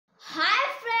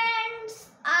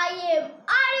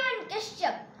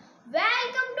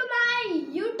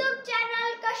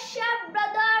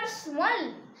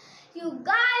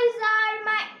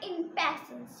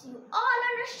Once you all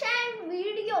understand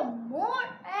video more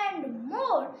and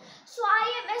more, so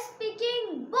I am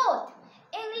speaking both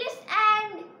English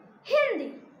and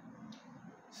Hindi.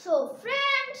 So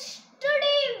friends,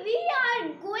 today we are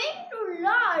going to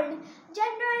learn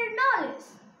general knowledge.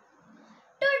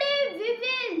 Today we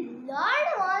will learn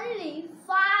only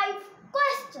 5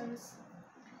 questions.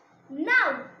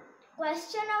 Now,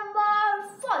 question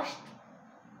number first.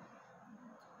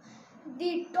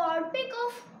 The topic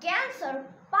of cancer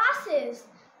passes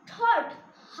thought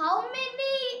how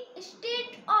many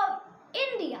states of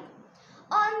India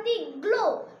on the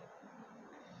globe?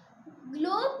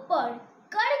 Globe पर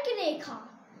कर्क रेखा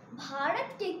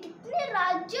भारत के कितने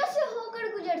राज्यों से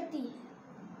होकर गुजरती है?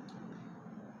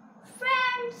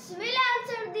 Friends will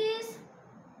answer this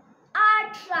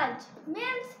 8 राज्य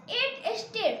means 8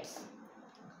 states.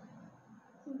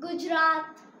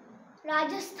 Gujarat,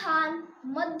 Rajasthan,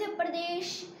 Madhya Pradesh,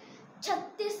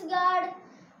 Chhattisgarh,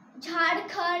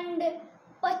 Jharkhand,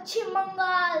 Paschim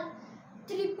Bengal,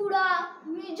 Tripura,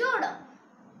 Mizoram.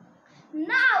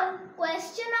 Now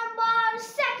question number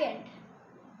second.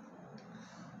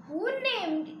 Who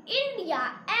named India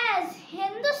as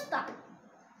Hindustan?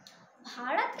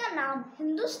 Bharat का नाम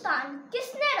हिंदुस्तान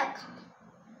किसने रखा?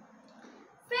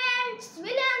 Friends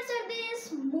will answer this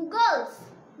Mughals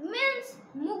means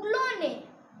मुगलों ने.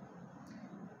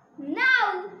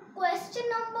 Now question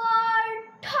number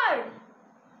third.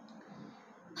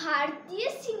 भारतीय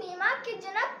सिनेमा के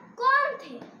जनक कौन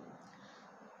थे?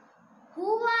 Who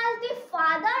was the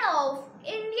father of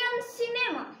Indian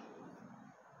cinema?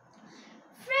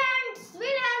 Friends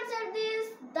will answer this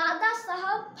Dada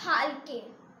Saheb Phalke.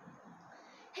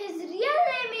 His real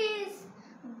name is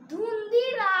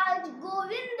धुंधीराज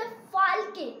Govind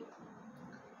Phalke.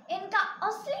 इनका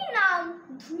असली नाम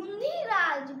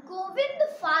धुंधीराज गोविंद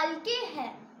फाल्के है.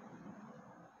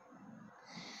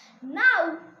 Now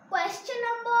question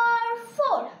number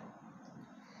 4.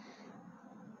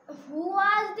 Who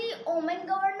was the woman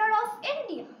governor of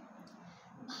India?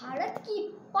 Bharat की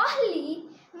पहली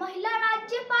महिला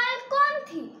राज्यपाल कौन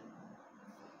थी?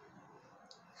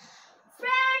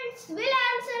 Friends will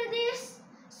answer this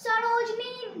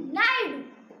Sarojini Naidu.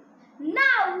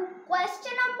 Now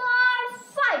question number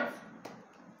 5.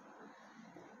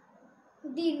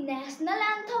 The national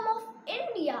anthem of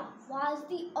India was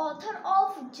the author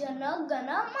of Jana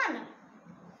Gana Mana.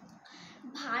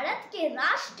 Bharat के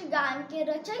राष्ट्रगान के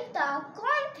रचयिता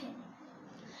कौन थे?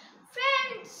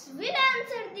 Friends will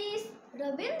answer this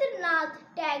Rabindranath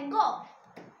Tagore.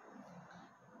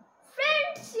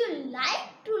 Friends, you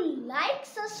like,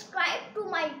 subscribe to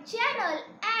my channel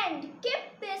and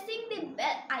keep pressing the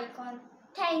bell icon.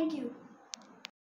 Thank you.